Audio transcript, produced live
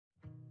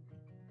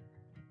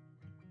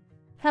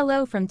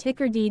Hello from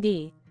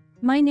TickerDD.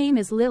 My name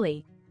is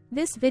Lily.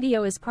 This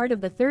video is part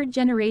of the third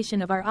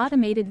generation of our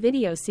automated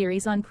video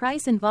series on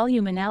price and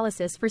volume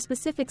analysis for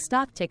specific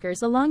stock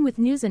tickers along with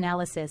news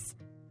analysis.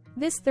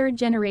 This third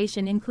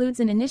generation includes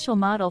an initial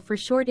model for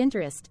short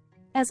interest.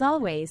 As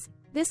always,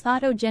 this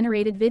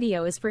auto-generated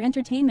video is for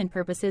entertainment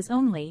purposes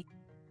only.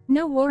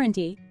 No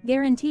warranty,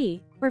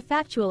 guarantee, or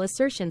factual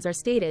assertions are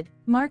stated,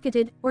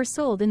 marketed, or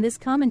sold in this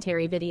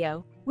commentary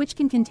video, which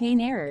can contain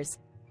errors.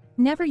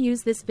 Never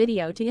use this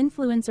video to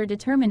influence or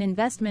determine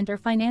investment or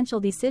financial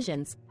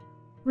decisions.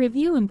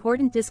 Review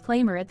important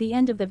disclaimer at the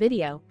end of the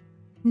video.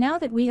 Now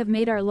that we have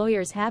made our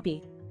lawyers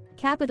happy,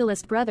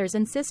 capitalist brothers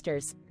and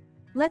sisters,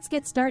 let's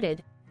get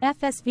started.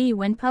 FSV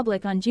went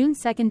public on June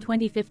 2,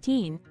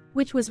 2015,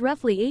 which was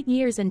roughly 8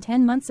 years and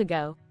 10 months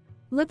ago.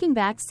 Looking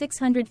back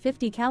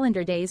 650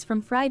 calendar days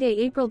from Friday,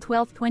 April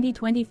 12,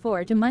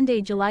 2024 to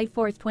Monday, July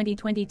 4,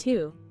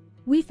 2022,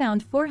 we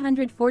found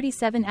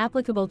 447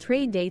 applicable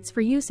trade dates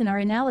for use in our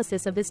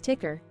analysis of this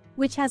ticker,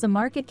 which has a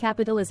market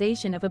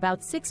capitalization of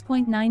about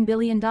 $6.9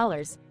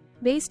 billion.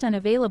 Based on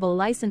available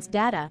licensed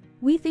data,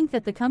 we think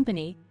that the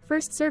company,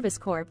 First Service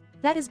Corp.,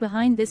 that is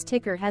behind this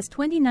ticker has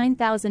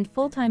 29,000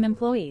 full-time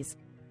employees.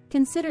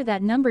 Consider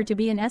that number to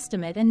be an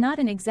estimate and not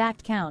an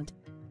exact count.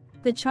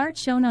 The chart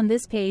shown on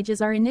this page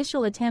is our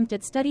initial attempt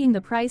at studying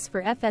the price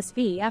for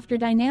FSV after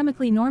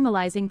dynamically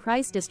normalizing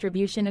price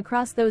distribution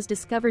across those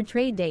discovered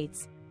trade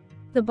dates.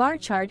 The bar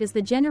chart is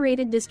the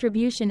generated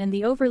distribution and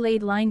the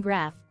overlaid line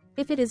graph,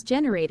 if it is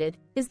generated,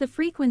 is the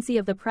frequency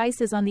of the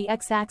prices on the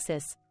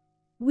x-axis.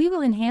 We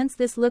will enhance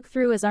this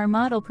look-through as our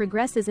model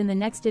progresses in the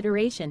next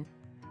iteration.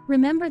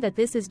 Remember that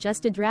this is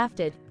just a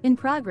drafted, in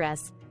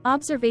progress,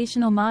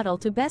 observational model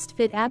to best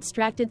fit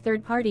abstracted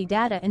third-party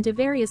data into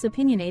various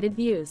opinionated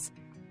views.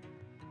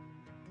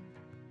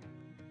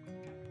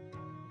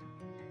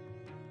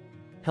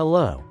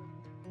 Hello.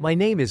 My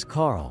name is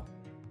Carl.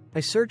 I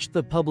searched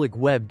the public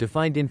web to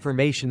find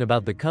information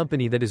about the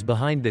company that is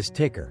behind this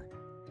ticker.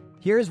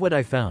 Here's what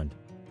I found.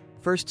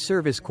 First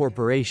Service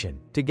Corporation,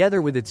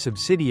 together with its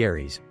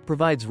subsidiaries,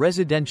 provides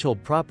residential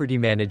property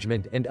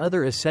management and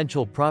other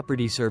essential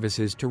property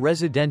services to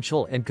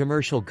residential and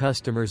commercial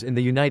customers in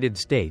the United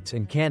States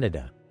and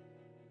Canada.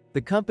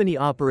 The company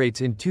operates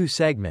in two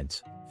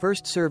segments,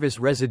 First Service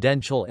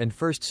Residential and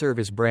First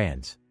Service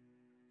Brands.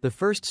 The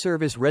First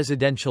Service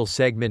Residential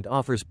segment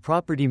offers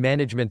property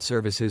management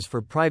services for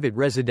private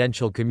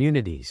residential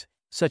communities,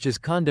 such as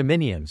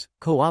condominiums,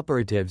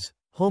 cooperatives,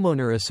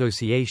 homeowner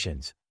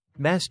associations,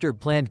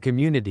 master-planned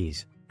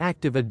communities,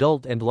 active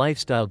adult and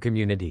lifestyle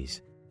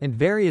communities, and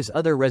various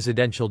other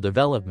residential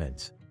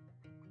developments.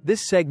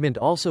 This segment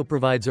also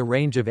provides a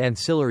range of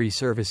ancillary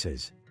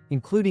services,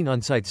 including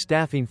on-site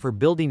staffing for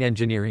building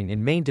engineering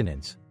and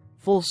maintenance,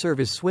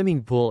 full-service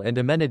swimming pool and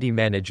amenity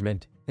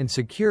management, and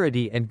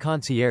security and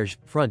concierge,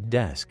 front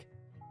desk,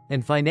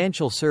 and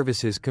financial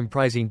services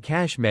comprising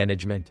cash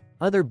management,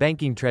 other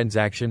banking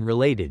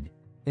transaction-related,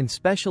 and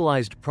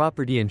specialized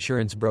property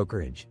insurance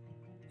brokerage.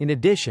 In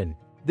addition,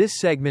 this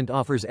segment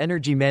offers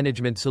energy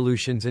management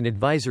solutions and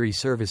advisory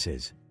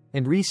services,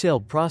 and resale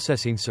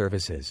processing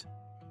services.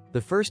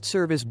 The First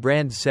Service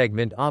Brand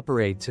segment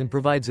operates and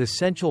provides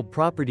essential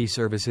property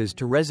services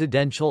to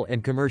residential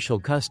and commercial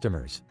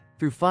customers,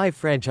 through 5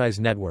 franchise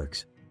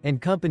networks,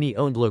 and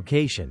company-owned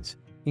locations,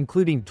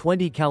 including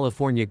 20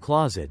 California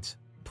Closets,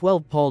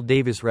 12 Paul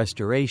Davis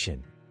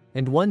Restoration,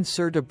 and 1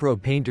 CertaPro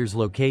Painters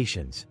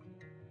locations.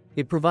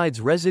 It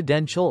provides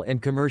residential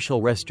and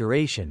commercial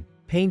restoration,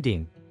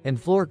 painting, and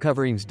floor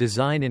coverings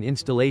design and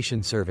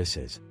installation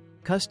services,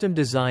 custom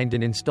designed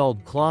and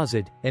installed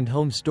closet and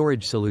home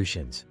storage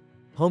solutions,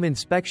 home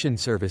inspection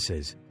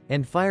services,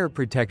 and fire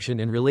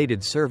protection and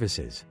related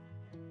services.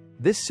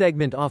 This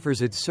segment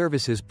offers its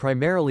services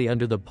primarily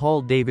under the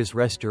Paul Davis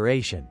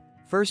Restoration,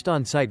 First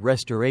On-Site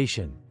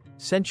Restoration,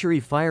 Century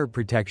Fire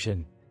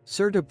Protection,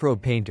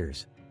 CertaPro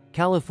Painters,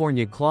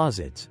 California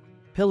Closets,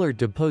 Pillar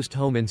to Post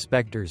Home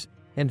Inspectors,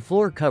 and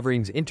Floor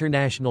Coverings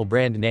international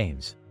brand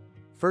names.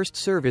 First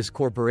Service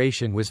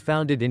Corporation was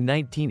founded in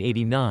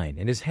 1989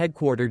 and is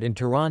headquartered in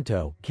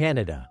Toronto,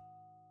 Canada.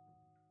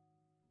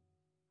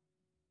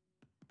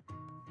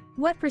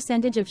 What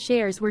percentage of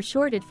shares were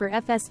shorted for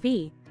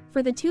FSV?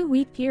 For the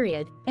 2-week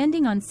period,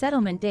 ending on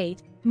settlement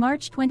date,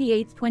 March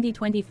 28,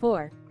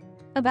 2024.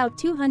 About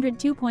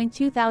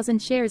 202.2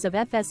 thousand shares of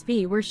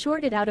FSV were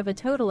shorted out of a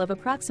total of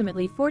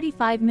approximately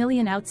 45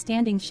 million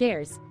outstanding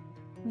shares.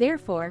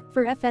 Therefore,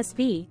 for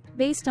FSV,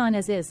 based on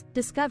as is,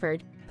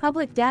 discovered,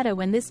 public data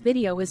when this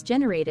video was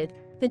generated,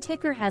 the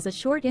ticker has a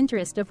short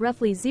interest of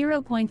roughly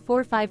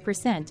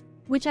 0.45%,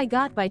 which I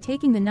got by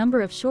taking the number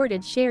of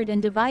shorted shared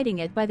and dividing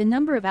it by the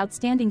number of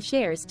outstanding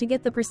shares to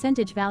get the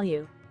percentage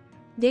value.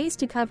 Days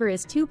to cover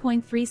is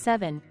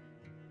 2.37.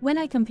 When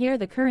I compare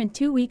the current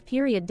 2-week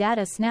period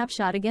data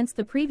snapshot against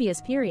the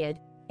previous period,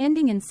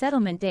 ending in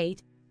settlement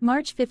date,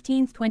 March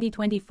 15,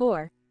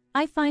 2024,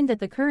 I find that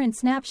the current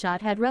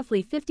snapshot had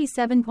roughly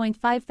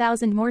 57.5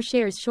 thousand more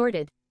shares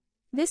shorted.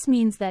 This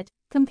means that,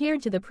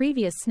 compared to the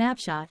previous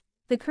snapshot,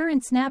 The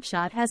current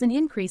snapshot has an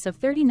increase of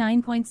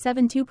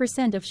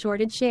 39.72% of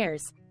shorted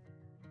shares.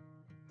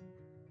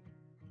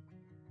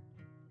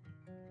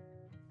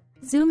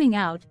 Zooming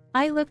out,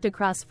 I looked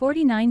across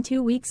 49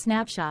 two-week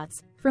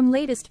snapshots, from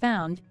latest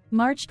found,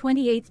 March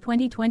 28,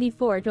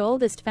 2024 to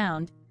oldest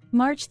found,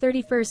 March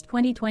 31,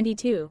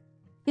 2022.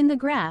 In the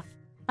graph,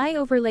 I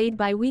overlaid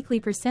bi-weekly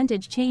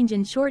percentage change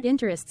in short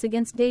interests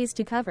against days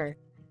to cover.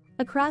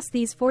 Across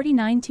these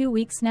 49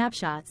 two-week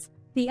snapshots,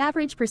 the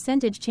average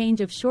percentage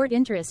change of short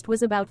interest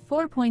was about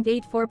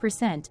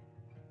 4.84%.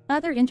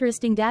 Other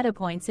interesting data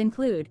points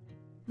include: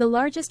 the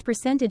largest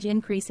percentage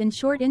increase in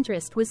short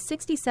interest was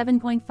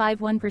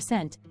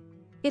 67.51%.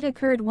 It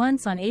occurred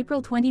once on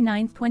April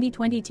 29,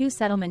 2022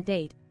 settlement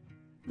date.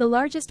 The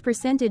largest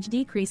percentage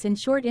decrease in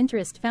short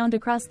interest found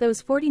across those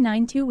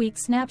 49 two-week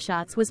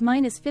snapshots was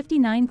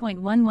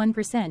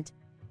 -59.11%.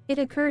 It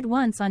occurred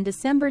once on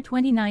December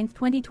 29,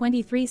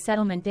 2023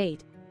 settlement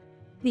date.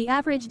 The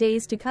average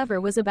days to cover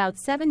was about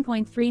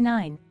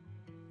 7.39.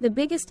 The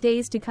biggest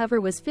days to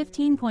cover was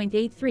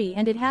 15.83,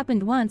 and it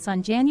happened once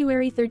on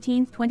January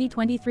 13,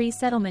 2023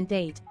 settlement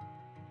date.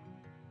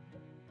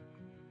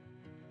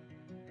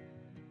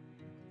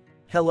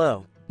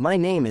 Hello, my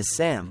name is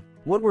Sam.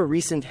 What were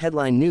recent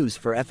headline news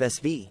for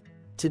FSV?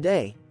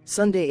 Today,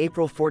 Sunday,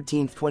 April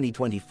 14,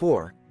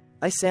 2024,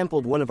 I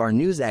sampled one of our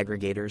news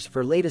aggregators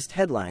for latest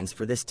headlines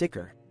for this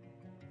ticker.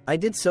 I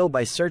did so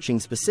by searching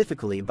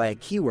specifically by a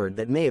keyword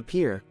that may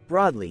appear,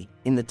 broadly,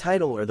 in the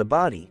title or the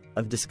body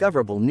of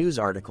discoverable news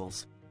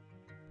articles.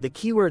 The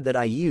keyword that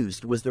I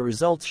used was the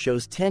results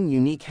shows 10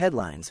 unique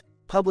headlines,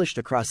 published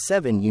across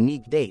 7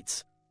 unique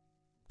dates.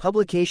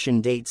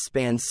 Publication dates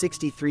span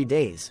 63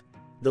 days.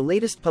 The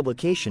latest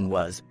publication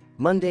was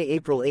Monday,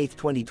 April 8,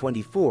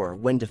 2024,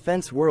 when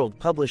Defense World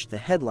published the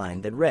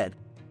headline that read,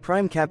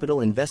 Prime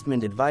Capital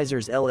Investment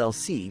Advisors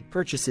LLC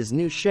purchases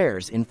new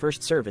shares in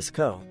First Service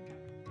Co.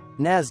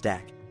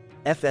 NASDAQ.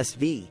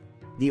 FSV.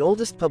 The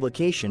oldest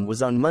publication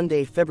was on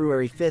Monday,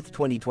 February 5,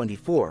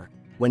 2024,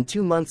 when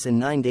 2 months and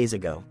 9 days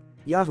ago,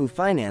 Yahoo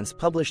Finance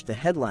published the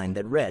headline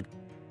that read,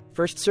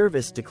 First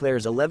Service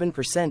declares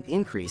 11%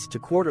 increase to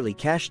quarterly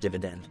cash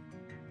dividend.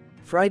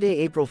 Friday,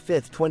 April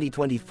 5,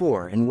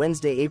 2024 and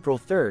Wednesday, April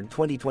 3,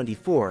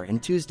 2024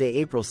 and Tuesday,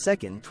 April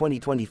 2,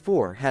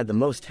 2024 had the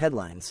most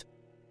headlines.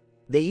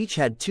 They each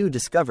had 2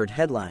 discovered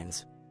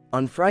headlines.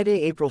 On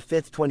Friday, April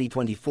 5,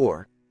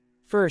 2024,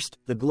 first,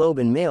 the Globe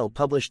and Mail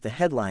published the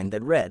headline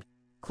that read,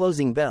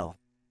 Closing Bell.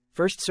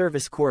 First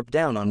Service Corp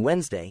down on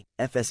Wednesday,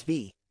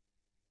 FSV.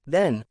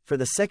 Then, for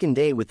the second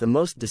day with the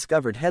most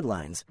discovered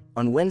headlines,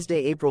 on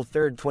Wednesday, April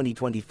 3,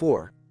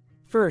 2024,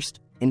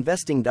 first,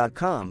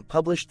 Investing.com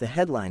published the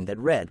headline that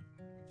read,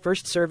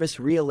 First Service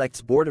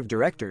re-elects Board of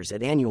Directors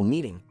at Annual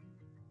Meeting.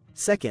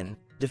 Second,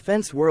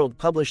 Defense World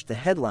published the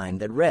headline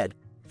that read,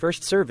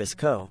 First Service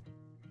Co.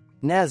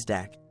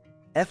 NASDAQ.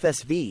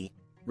 FSV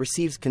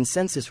receives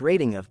consensus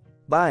rating of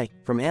buy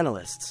from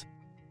analysts.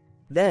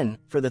 Then,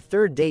 for the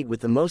third date with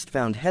the most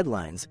found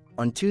headlines,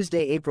 on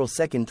Tuesday, April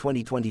 2,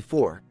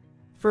 2024,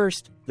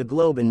 first, the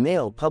Globe and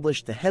Mail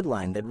published the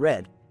headline that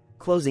read,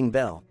 Closing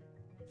Bell.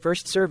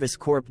 First Service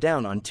Corp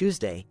down on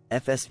Tuesday,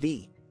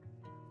 FSV.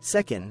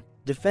 Second,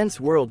 Defense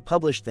World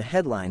published the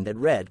headline that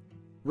read,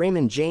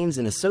 Raymond James &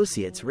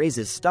 Associates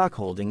raises stock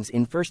holdings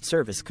in First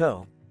Service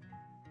Co.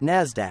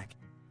 NASDAQ.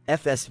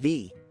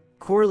 FSV.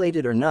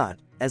 Correlated or not,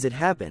 as it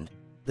happened,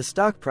 the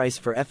stock price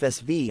for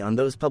FSV on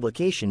those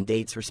publication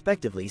dates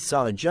respectively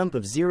saw a jump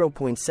of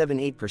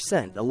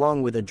 0.78%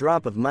 along with a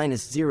drop of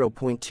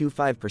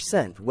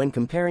 -0.25% when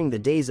comparing the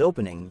day's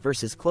opening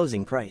versus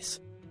closing price.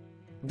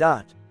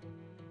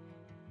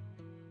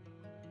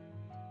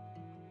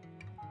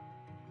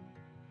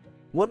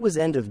 What was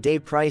end-of-day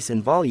price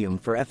and volume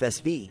for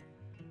FSV?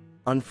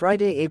 On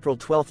Friday, April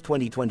 12,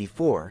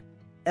 2024,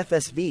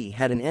 FSV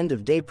had an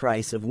end-of-day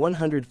price of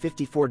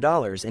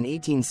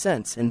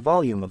 $154.18 and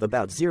volume of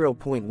about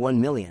 0.1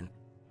 million.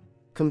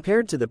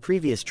 Compared to the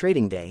previous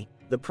trading day,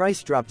 the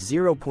price dropped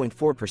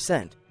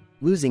 0.4%,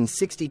 losing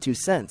 62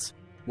 cents,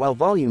 while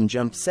volume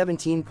jumped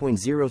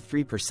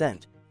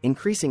 17.03%,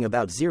 increasing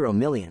about 0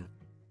 million.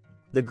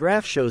 The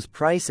graph shows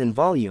price and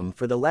volume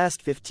for the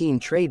last 15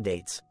 trade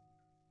dates.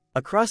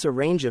 Across a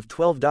range of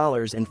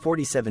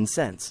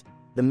 $12.47,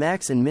 the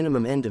max and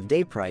minimum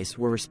end-of-day price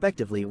were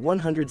respectively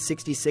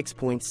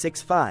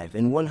 $166.65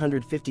 and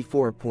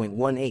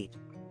 $154.18.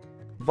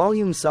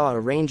 Volume saw a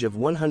range of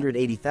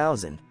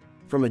 180,000,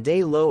 from a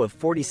day low of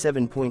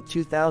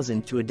 47.2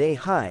 thousand to a day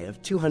high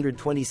of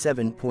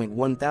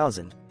 227.1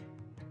 thousand.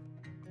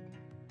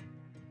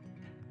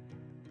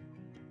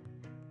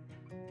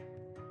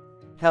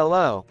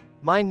 Hello,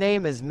 my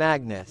name is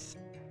Magnus.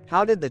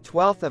 How did the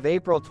 12th of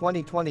April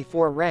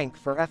 2024 rank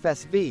for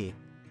FSV?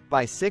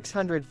 By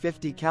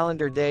 650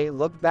 calendar day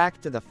look back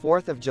to the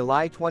 4th of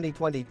July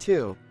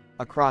 2022,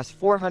 across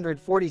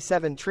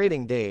 447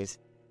 trading days,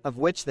 of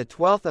which the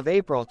 12th of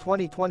April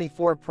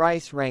 2024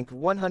 price ranked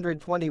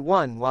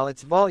 121 while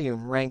its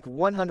volume ranked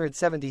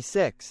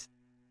 176.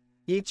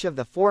 Each of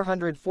the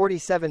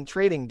 447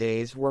 trading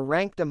days were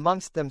ranked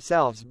amongst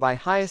themselves by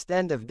highest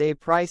end-of-day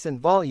price and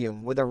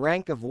volume, with a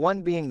rank of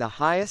 1 being the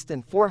highest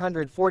and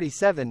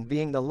 447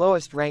 being the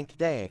lowest ranked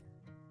day.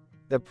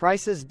 The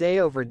price's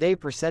day-over-day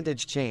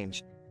percentage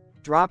change,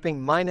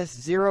 dropping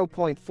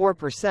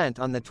 -0.4%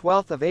 on the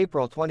 12th of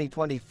April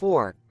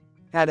 2024,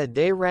 had a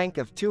day rank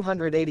of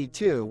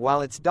 282,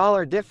 while its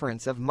dollar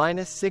difference of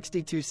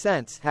 -62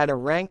 cents had a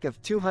rank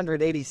of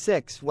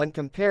 286 when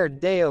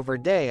compared day over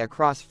day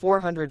across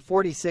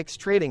 446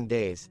 trading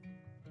days.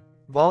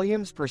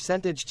 Volume's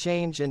percentage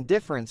change and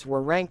difference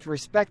were ranked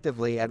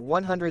respectively at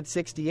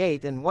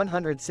 168 and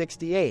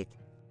 168.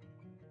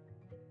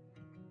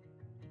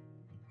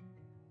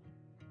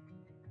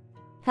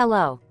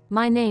 Hello,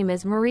 my name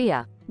is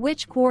Maria.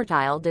 Which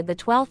quartile did the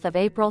 12th of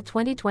April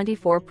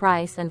 2024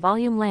 price and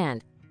volume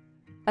land?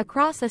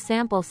 Across a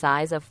sample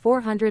size of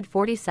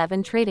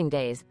 447 trading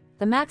days,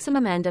 the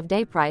maximum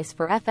end-of-day price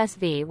for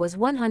FSV was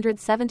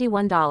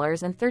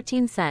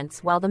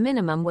 $171.13, while the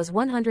minimum was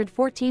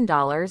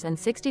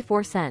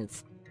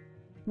 $114.64.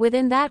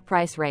 Within that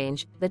price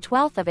range, the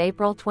 12th of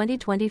April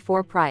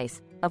 2024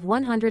 price, of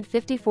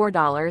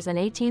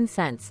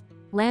 $154.18,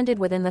 landed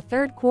within the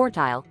third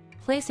quartile,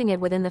 placing it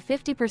within the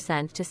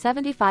 50% to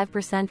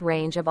 75%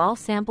 range of all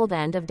sampled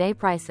end-of-day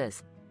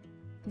prices.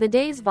 The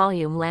day's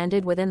volume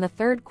landed within the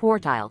third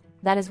quartile,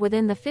 that is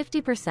within the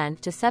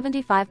 50% to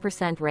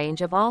 75%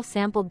 range of all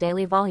sampled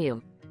daily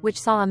volume, which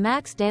saw a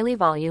max daily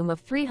volume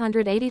of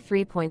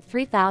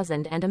 383.3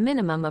 thousand and a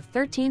minimum of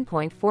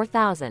 13.4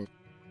 thousand.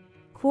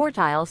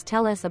 Quartiles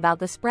tell us about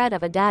the spread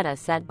of a data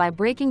set by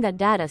breaking that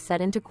data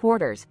set into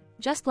quarters,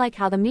 just like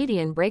how the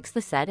median breaks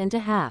the set into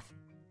half.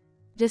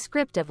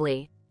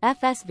 Descriptively,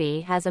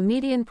 FSV has a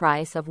median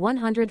price of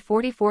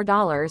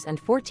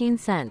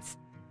 $144.14.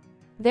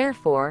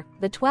 Therefore,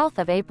 the 12th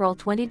of April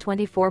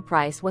 2024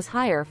 price was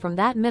higher from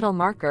that middle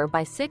marker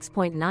by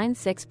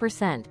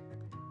 6.96%.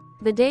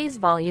 The day's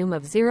volume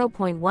of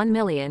 0.1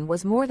 million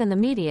was more than the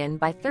median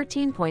by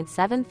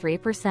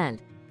 13.73%.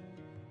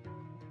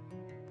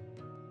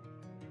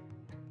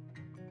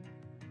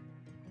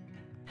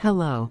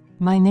 Hello,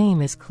 my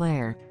name is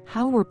Claire.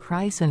 How were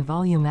price and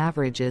volume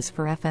averages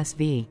for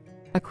FSV?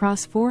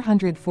 Across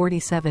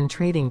 447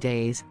 trading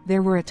days,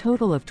 there were a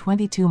total of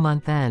 22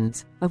 month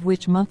ends, of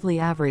which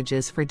monthly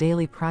averages for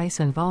daily price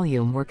and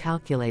volume were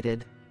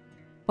calculated.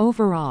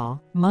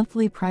 Overall,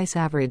 monthly price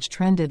average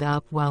trended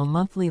up while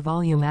monthly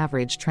volume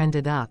average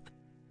trended up.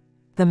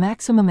 The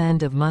maximum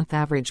end-of-month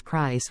average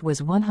price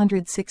was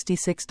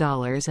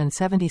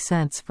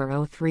 $166.70 for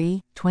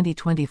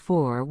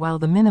 03-2024, while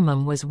the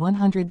minimum was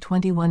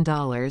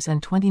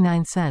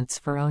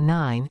 $121.29 for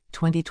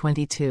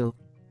 09-2022.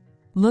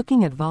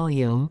 Looking at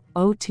volume,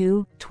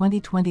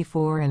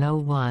 02-2024 and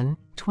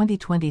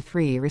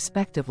 01-2023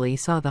 respectively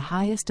saw the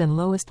highest and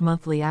lowest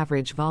monthly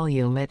average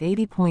volume at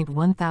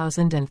 80.1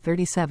 thousand and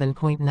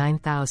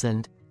 37.9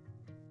 thousand.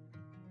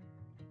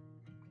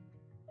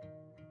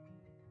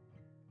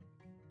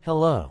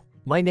 Hello,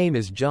 my name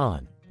is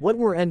John. What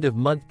were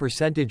end-of-month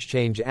percentage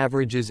change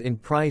averages in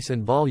price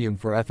and volume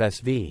for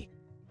FSV?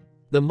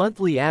 The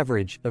monthly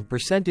average of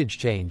percentage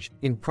change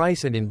in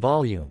price and in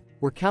volume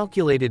were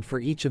calculated for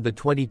each of the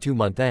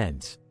 22-month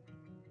ends.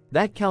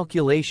 That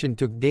calculation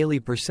took daily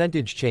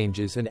percentage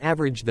changes and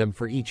averaged them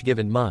for each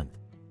given month.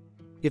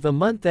 If a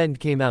month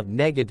end came out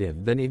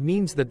negative, then it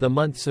means that the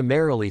month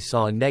summarily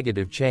saw a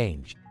negative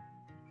change.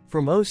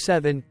 From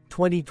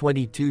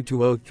 07-2022 to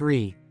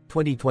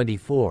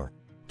 03-2024,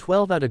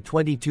 12 out of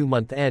 22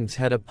 month ends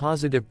had a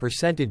positive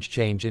percentage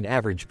change in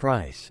average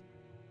price.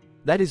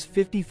 That is,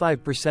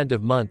 55%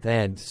 of month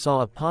ends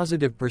saw a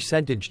positive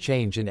percentage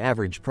change in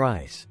average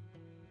price.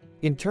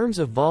 In terms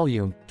of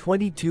volume,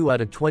 22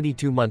 out of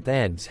 22 month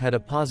ends had a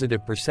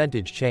positive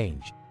percentage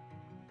change.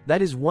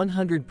 That is,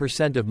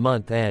 100% of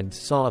month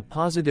ends saw a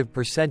positive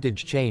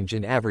percentage change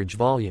in average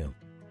volume.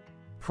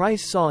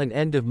 Price saw an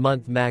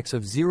end-of-month max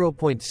of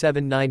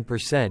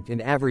 0.79%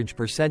 in average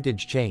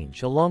percentage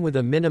change, along with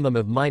a minimum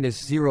of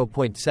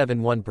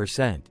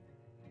 -0.71%.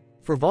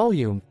 For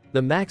volume,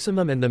 the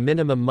maximum and the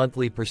minimum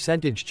monthly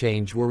percentage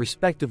change were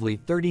respectively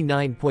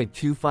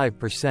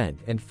 39.25%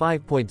 and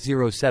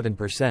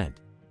 5.07%.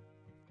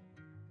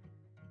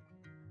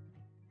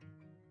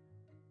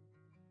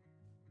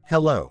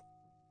 Hello.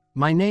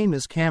 My name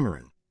is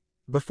Cameron.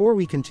 Before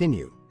we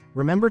continue,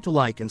 remember to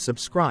like and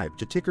subscribe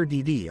to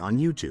TickerDD on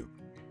YouTube.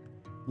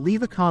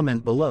 Leave a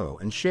comment below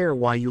and share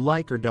why you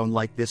like or don't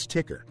like this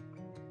ticker.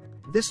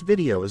 This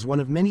video is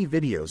one of many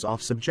videos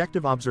off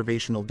subjective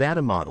observational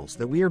data models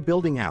that we are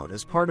building out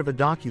as part of a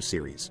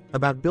docu-series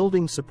about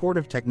building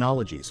supportive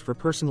technologies for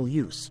personal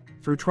use,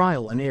 through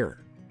trial and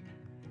error.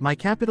 My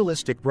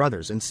capitalistic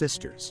brothers and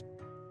sisters,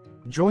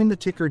 join the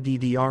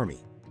TickerDD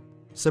army.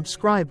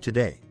 Subscribe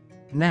today.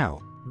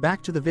 Now,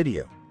 back to the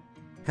video.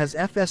 Has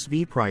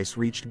FSV price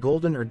reached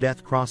golden or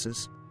death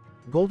crosses?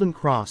 Golden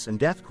cross and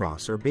death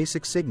cross are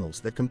basic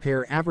signals that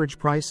compare average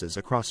prices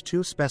across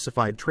two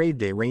specified trade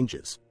day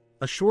ranges,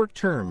 a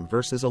short-term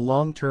versus a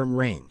long-term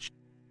range.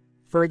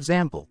 For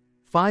example,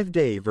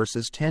 5-day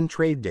versus 10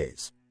 trade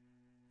days.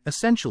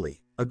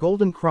 Essentially, a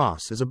golden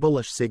cross is a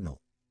bullish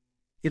signal.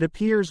 It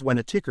appears when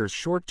a ticker's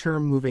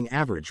short-term moving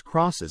average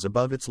crosses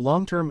above its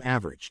long-term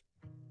average.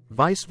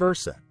 Vice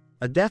versa,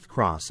 a death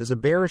cross is a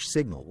bearish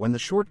signal when the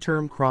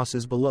short-term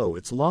crosses below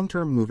its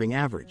long-term moving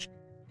average.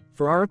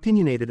 For our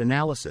opinionated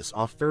analysis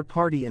off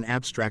third-party and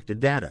abstracted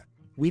data,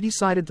 we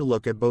decided to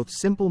look at both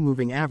simple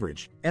moving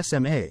average,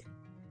 SMA,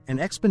 and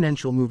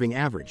exponential moving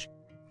average,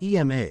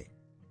 EMA.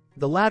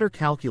 The latter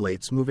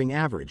calculates moving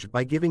average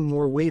by giving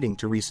more weighting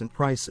to recent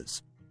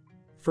prices.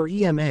 For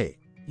EMA,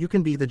 you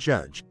can be the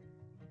judge.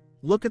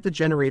 Look at the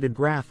generated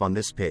graph on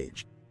this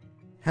page.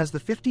 Has the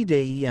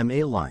 50-day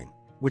EMA line,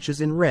 which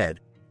is in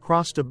red,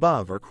 crossed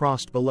above or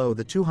crossed below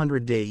the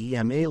 200-day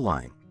EMA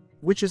line,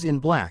 which is in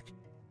black?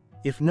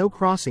 If no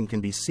crossing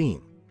can be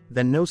seen,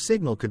 then no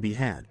signal could be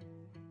had.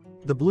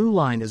 The blue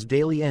line is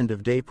daily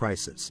end-of-day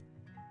prices.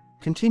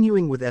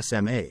 Continuing with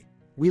SMA,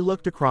 we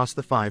looked across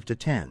the 5 to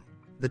 10,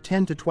 the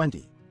 10 to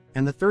 20,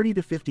 and the 30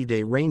 to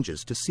 50-day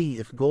ranges to see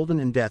if golden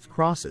and death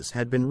crosses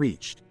had been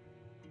reached.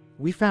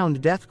 We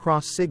found death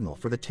cross signal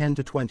for the 10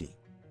 to 20.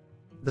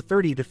 The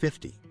 30 to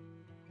 50.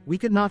 We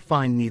could not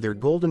find neither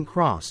golden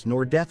cross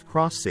nor death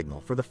cross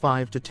signal for the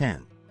 5 to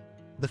 10.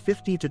 The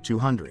 50 to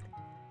 200.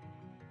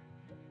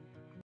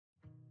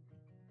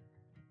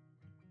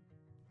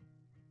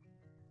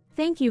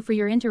 Thank you for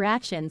your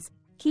interactions.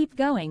 Keep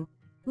going.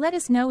 Let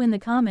us know in the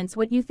comments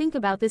what you think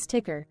about this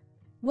ticker.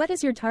 What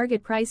is your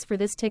target price for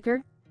this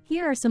ticker?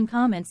 Here are some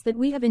comments that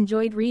we have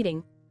enjoyed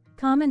reading.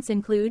 Comments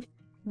include,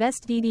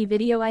 best DD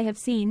video I have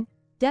seen,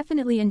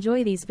 definitely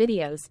enjoy these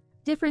videos,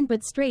 different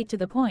but straight to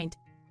the point,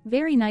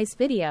 very nice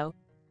video.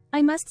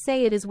 I must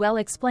say it is well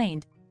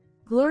explained.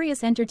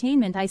 Glorious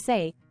entertainment I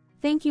say,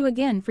 thank you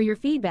again for your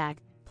feedback,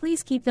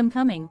 please keep them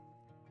coming.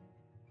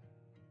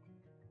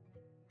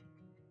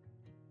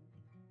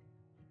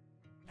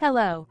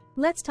 Hello,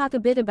 let's talk a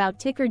bit about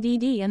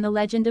TickerDD and the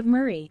legend of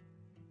Murray.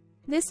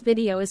 This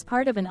video is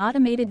part of an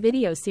automated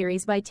video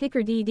series by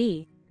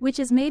TickerDD, which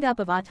is made up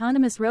of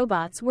autonomous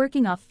robots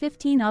working off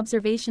 15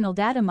 observational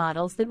data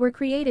models that were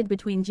created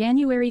between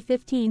January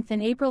 15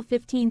 and April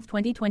 15,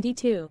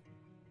 2022.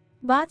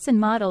 Bots and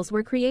models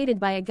were created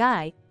by a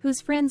guy, whose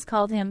friends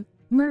called him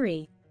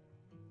Murray.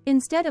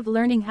 Instead of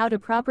learning how to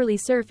properly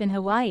surf in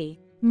Hawaii,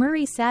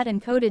 Murray sat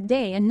and coded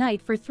day and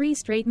night for 3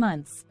 straight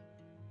months.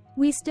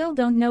 We still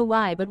don't know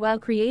why, but while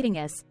creating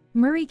us,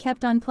 Murray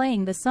kept on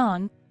playing the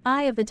song,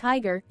 Eye of the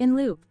Tiger, in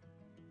loop.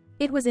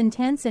 It was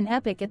intense and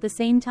epic at the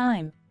same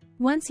time.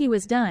 Once he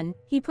was done,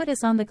 he put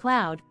us on the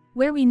cloud,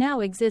 where we now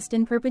exist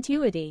in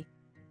perpetuity.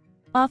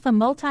 Off a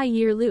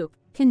multi-year loop,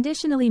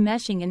 conditionally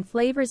meshing in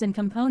flavors and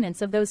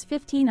components of those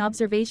 15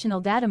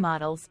 observational data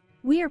models,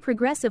 we are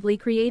progressively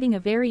creating a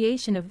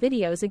variation of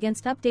videos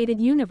against updated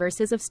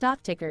universes of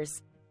stock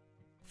tickers.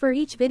 For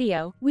each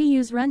video, we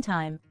use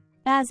runtime,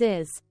 as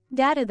is,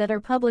 data that are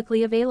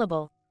publicly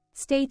available.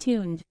 Stay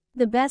tuned,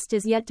 the best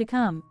is yet to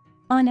come.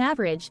 On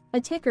average, a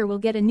ticker will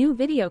get a new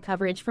video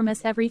coverage from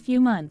us every few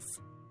months.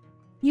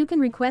 You can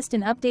request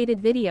an updated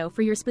video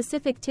for your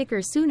specific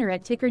ticker sooner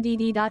at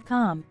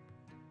TickerDD.com.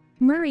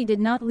 Murray did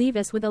not leave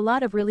us with a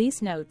lot of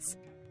release notes.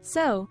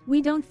 So,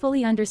 we don't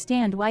fully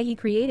understand why he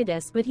created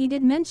us, but he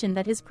did mention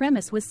that his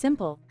premise was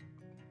simple.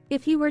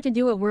 If he were to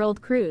do a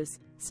world cruise,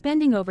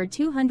 spending over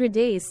 200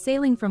 days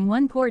sailing from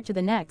one port to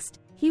the next,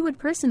 he would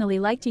personally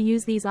like to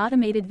use these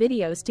automated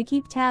videos to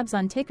keep tabs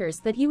on tickers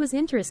that he was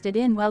interested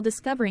in while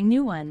discovering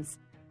new ones.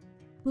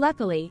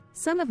 Luckily,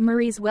 some of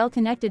Murray's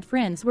well-connected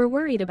friends were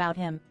worried about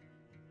him.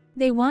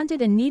 They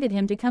wanted and needed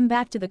him to come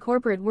back to the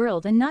corporate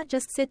world and not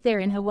just sit there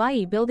in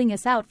Hawaii building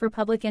us out for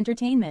public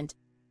entertainment.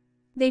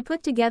 They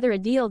put together a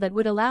deal that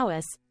would allow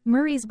us,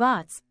 Murray's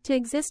bots, to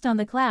exist on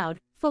the cloud,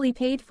 fully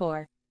paid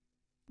for.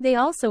 They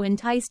also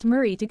enticed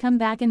Murray to come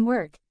back and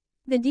work.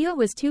 The deal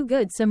was too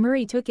good, so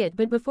Murray took it,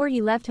 but before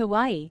he left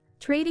Hawaii,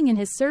 trading in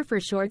his surfer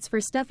shorts for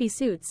stuffy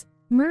suits,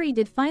 Murray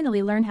did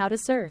finally learn how to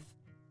surf.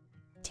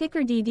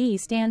 TickerDD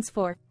stands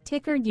for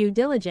Ticker Due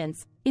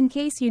Diligence, in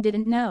case you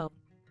didn't know.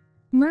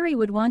 Murray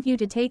would want you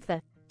to take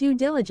the due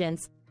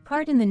diligence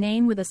part in the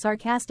name with a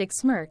sarcastic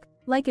smirk,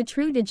 like a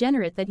true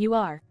degenerate that you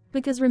are,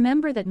 because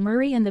remember that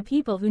Murray and the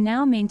people who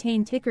now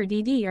maintain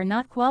TickerDD are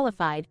not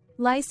qualified,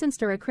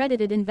 licensed or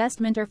accredited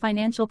investment or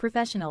financial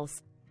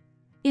professionals.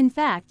 In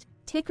fact,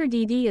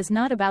 TickerDD is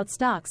not about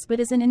stocks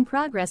but is an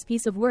in-progress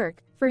piece of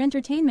work, for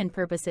entertainment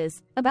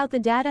purposes, about the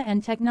data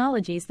and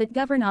technologies that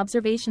govern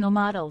observational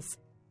models.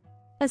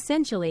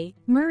 Essentially,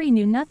 Murray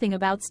knew nothing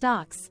about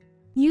stocks.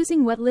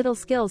 Using what little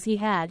skills he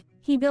had,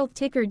 he built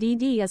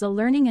TickerDD as a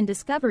learning and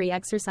discovery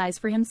exercise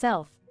for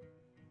himself.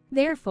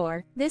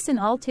 Therefore, this and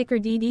all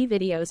TickerDD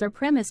videos are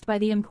premised by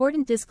the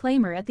important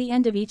disclaimer at the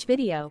end of each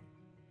video.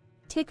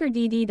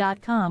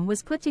 TickerDD.com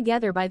was put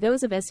together by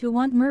those of us who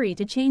want Murray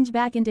to change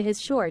back into his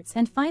shorts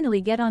and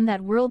finally get on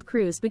that world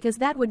cruise, because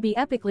that would be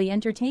epically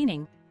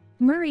entertaining.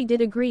 Murray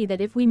did agree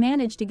that if we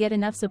managed to get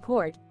enough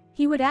support,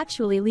 he would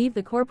actually leave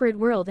the corporate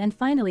world and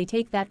finally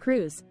take that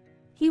cruise.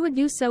 He would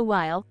do so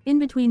while, in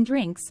between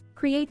drinks,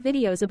 create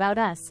videos about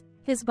us,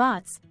 his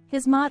bots,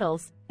 his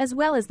models, as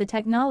well as the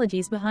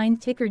technologies behind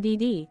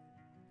TickerDD.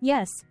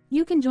 Yes,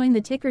 you can join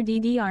the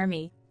TickerDD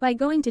army by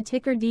going to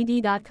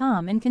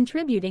TickerDD.com and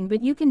contributing,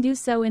 but you can do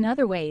so in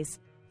other ways.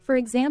 For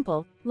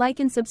example, like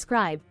and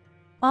subscribe.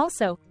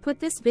 Also, put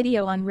this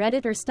video on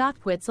Reddit or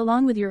StockTwits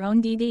along with your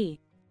own DD.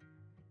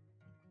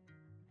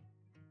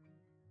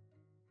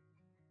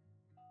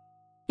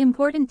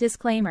 Important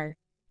disclaimer.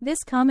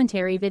 This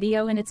commentary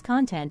video and its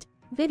content,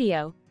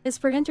 video, is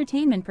for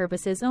entertainment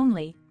purposes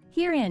only.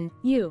 Herein,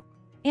 you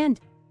and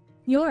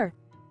your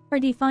are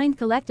defined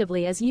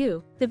collectively as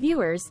you, the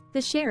viewers,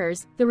 the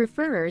sharers, the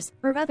referrers,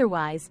 or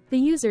otherwise, the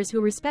users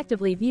who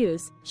respectively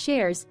views,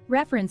 shares,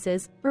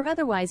 references, or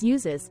otherwise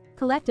uses,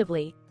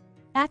 collectively,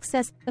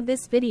 access of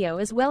this video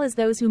as well as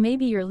those who may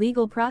be your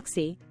legal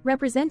proxy,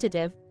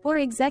 representative, or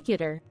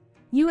executor.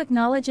 You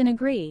acknowledge and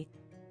agree.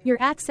 Your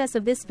access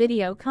of this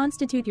video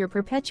constitute your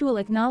perpetual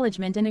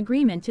acknowledgement and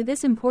agreement to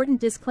this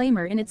important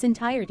disclaimer in its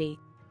entirety.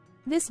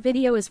 This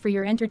video is for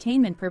your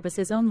entertainment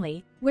purposes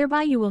only,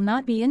 whereby you will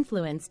not be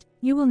influenced,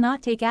 you will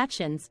not take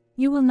actions,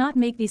 you will not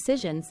make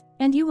decisions,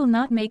 and you will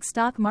not make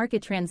stock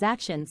market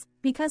transactions,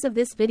 because of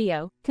this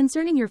video,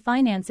 concerning your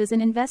finances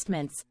and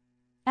investments.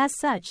 As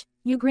such,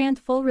 you grant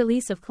full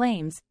release of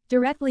claims,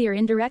 directly or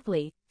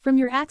indirectly, from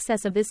your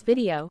access of this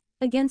video,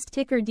 against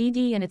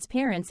TickerDD and its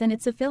parents and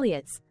its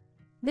affiliates.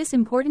 This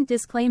important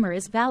disclaimer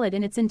is valid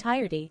in its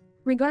entirety,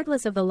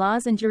 regardless of the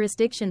laws and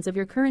jurisdictions of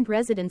your current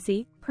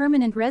residency,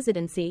 permanent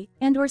residency,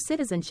 and/or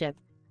citizenship.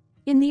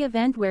 In the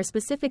event where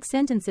specific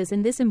sentences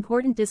in this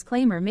important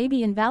disclaimer may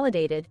be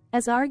invalidated,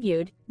 as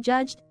argued,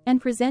 judged,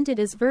 and presented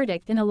as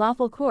verdict in a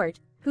lawful court,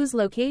 whose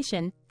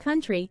location,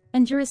 country,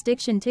 and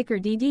jurisdiction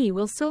TickerDD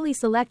will solely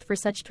select for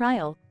such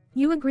trial,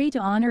 you agree to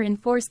honor and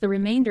enforce the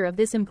remainder of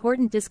this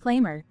important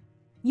disclaimer.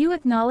 You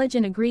acknowledge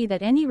and agree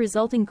that any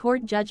resulting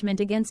court judgment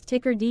against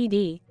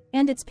TickerDD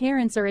and its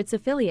parents or its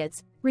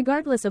affiliates,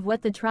 regardless of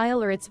what the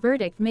trial or its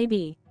verdict may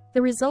be,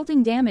 the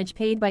resulting damage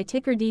paid by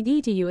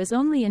TickerDD to you is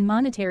only in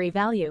monetary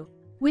value,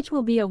 which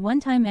will be a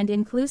one-time and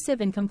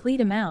inclusive and complete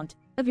amount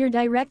of your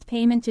direct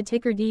payment to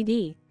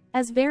TickerDD,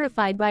 as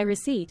verified by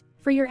receipt,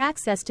 for your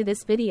access to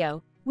this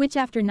video, which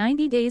after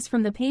 90 days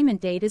from the payment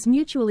date is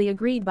mutually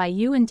agreed by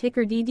you and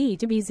TickerDD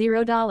to be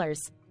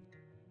 $0.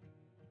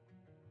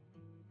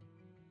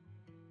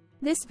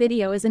 This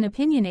video is an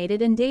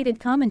opinionated and dated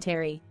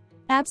commentary.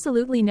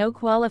 Absolutely no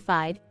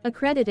qualified,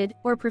 accredited,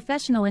 or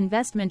professional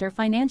investment or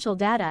financial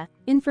data,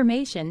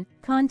 information,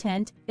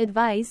 content,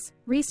 advice,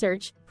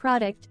 research,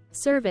 product,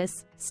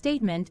 service,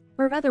 statement,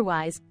 or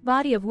otherwise,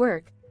 body of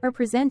work, are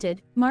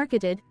presented,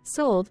 marketed,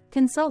 sold,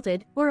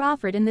 consulted, or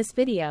offered in this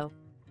video.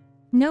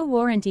 No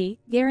warranty,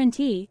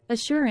 guarantee,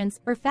 assurance,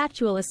 or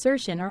factual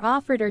assertion are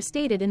offered or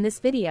stated in this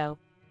video.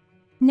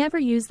 Never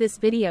use this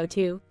video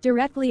to,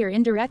 directly or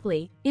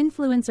indirectly,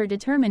 influence or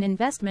determine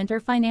investment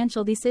or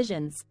financial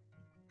decisions.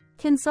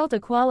 Consult a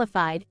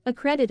qualified,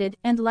 accredited,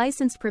 and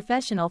licensed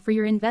professional for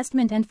your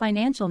investment and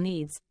financial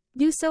needs.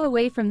 Do so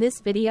away from this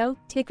video,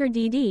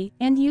 TickerDD,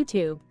 and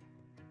YouTube.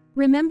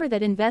 Remember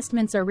that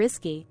investments are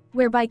risky,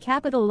 whereby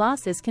capital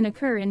losses can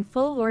occur in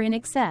full or in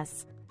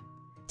excess.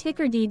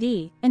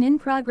 TickerDD, an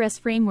in-progress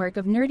framework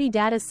of nerdy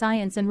data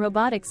science and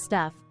robotics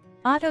stuff,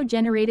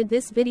 auto-generated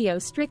this video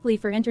strictly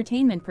for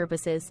entertainment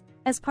purposes,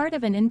 as part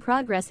of an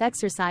in-progress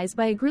exercise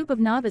by a group of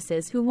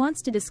novices who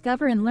wants to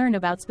discover and learn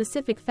about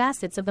specific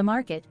facets of the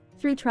market,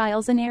 through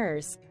trials and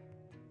errors.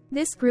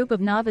 This group of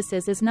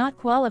novices is not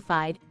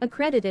qualified,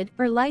 accredited,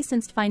 or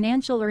licensed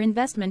financial or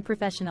investment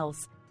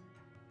professionals.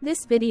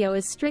 This video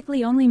is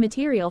strictly only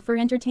material for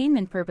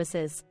entertainment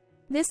purposes.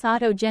 This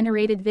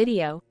auto-generated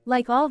video,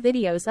 like all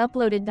videos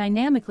uploaded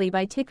dynamically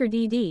by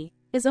TickerDD,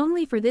 is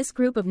only for this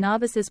group of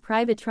novices'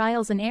 private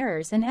trials and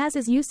errors and as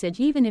is usage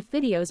even if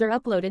videos are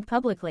uploaded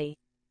publicly.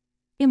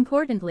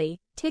 Importantly,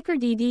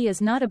 TickerDD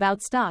is not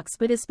about stocks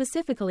but is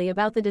specifically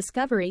about the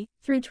discovery,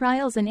 through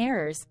trials and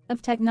errors,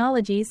 of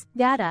technologies,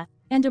 data,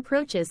 and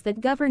approaches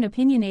that govern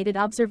opinionated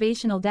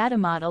observational data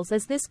models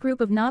as this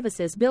group of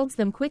novices builds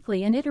them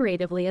quickly and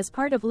iteratively as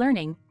part of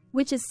learning,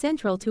 which is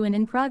central to an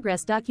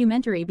in-progress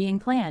documentary being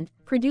planned,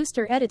 produced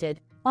or edited,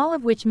 all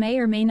of which may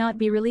or may not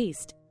be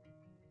released.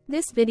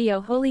 This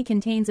video wholly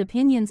contains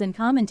opinions and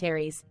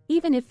commentaries,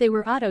 even if they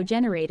were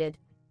auto-generated.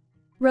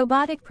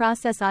 Robotic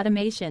process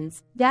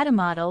automations, data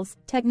models,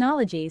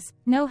 technologies,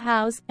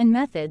 know-hows, and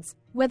methods,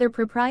 whether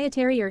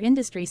proprietary or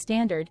industry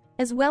standard,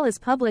 as well as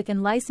public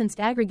and licensed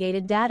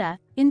aggregated data,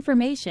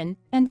 information,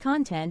 and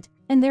content,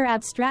 and their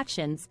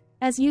abstractions,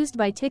 as used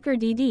by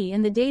TickerDD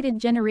in the dated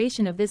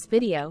generation of this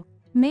video,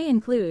 may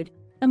include,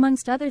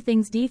 amongst other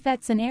things,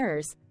 defects and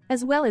errors,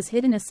 as well as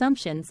hidden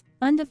assumptions,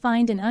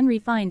 undefined and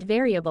unrefined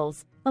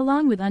variables,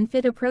 along with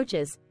unfit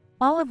approaches,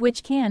 all of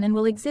which can and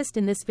will exist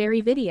in this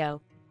very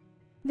video.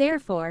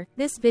 Therefore,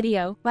 this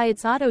video, by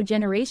its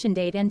auto-generation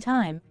date and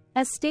time,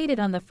 as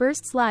stated on the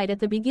first slide at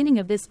the beginning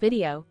of this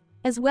video,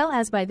 as well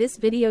as by this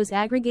video's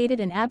aggregated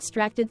and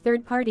abstracted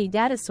third-party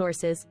data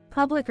sources,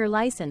 public or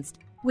licensed,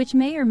 which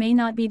may or may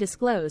not be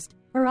disclosed,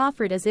 or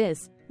offered as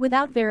is,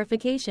 without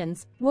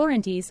verifications,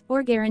 warranties,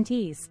 or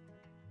guarantees.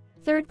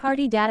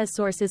 Third-party data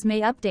sources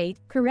may update,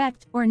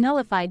 correct, or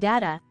nullify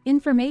data,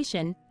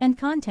 information, and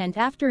content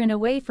after and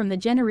away from the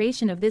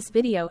generation of this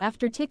video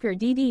after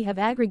TickerDD have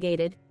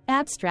aggregated,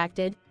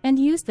 abstracted, and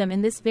used them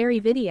in this very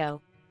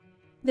video.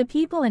 The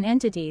people and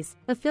entities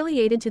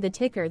affiliated to the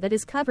ticker that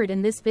is covered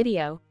in this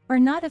video are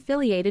not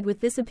affiliated with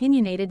this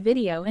opinionated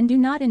video and do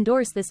not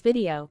endorse this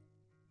video.